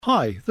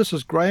Hi, this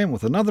is Graham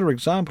with another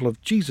example of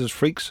Jesus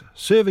freaks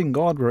serving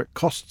God where it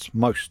costs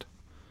most.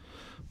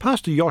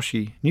 Pastor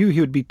Yoshi knew he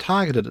would be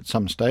targeted at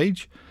some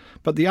stage,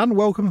 but the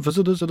unwelcome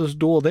visitors at his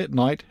door that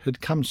night had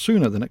come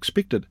sooner than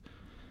expected.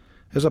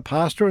 As a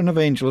pastor and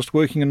evangelist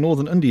working in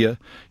northern India,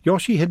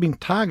 Yoshi had been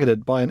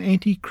targeted by an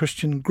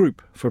anti-Christian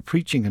group for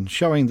preaching and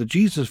showing the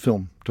Jesus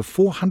film to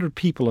 400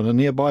 people in a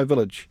nearby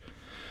village.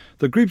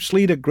 The group's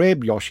leader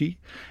grabbed Yoshi,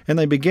 and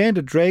they began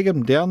to drag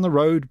him down the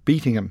road,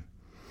 beating him.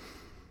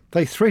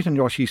 They threatened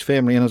Yoshi's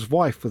family and his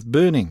wife with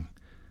burning.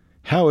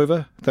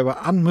 However, they were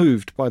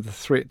unmoved by the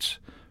threats.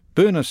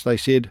 "Burn us," they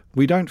said.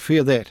 "We don't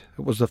fear that."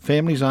 It was the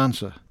family's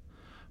answer.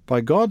 By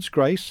God's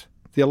grace,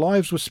 their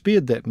lives were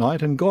spared that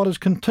night, and God has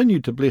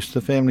continued to bless the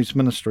family's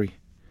ministry.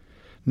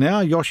 Now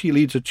Yoshi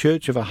leads a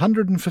church of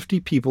 150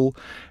 people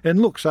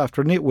and looks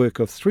after a network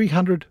of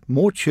 300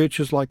 more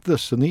churches like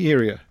this in the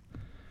area.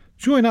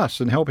 Join us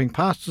in helping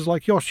pastors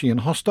like Yoshi in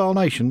hostile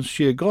nations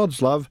share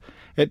God's love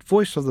at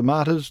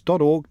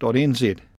voiceofthemartyrs.org.nz.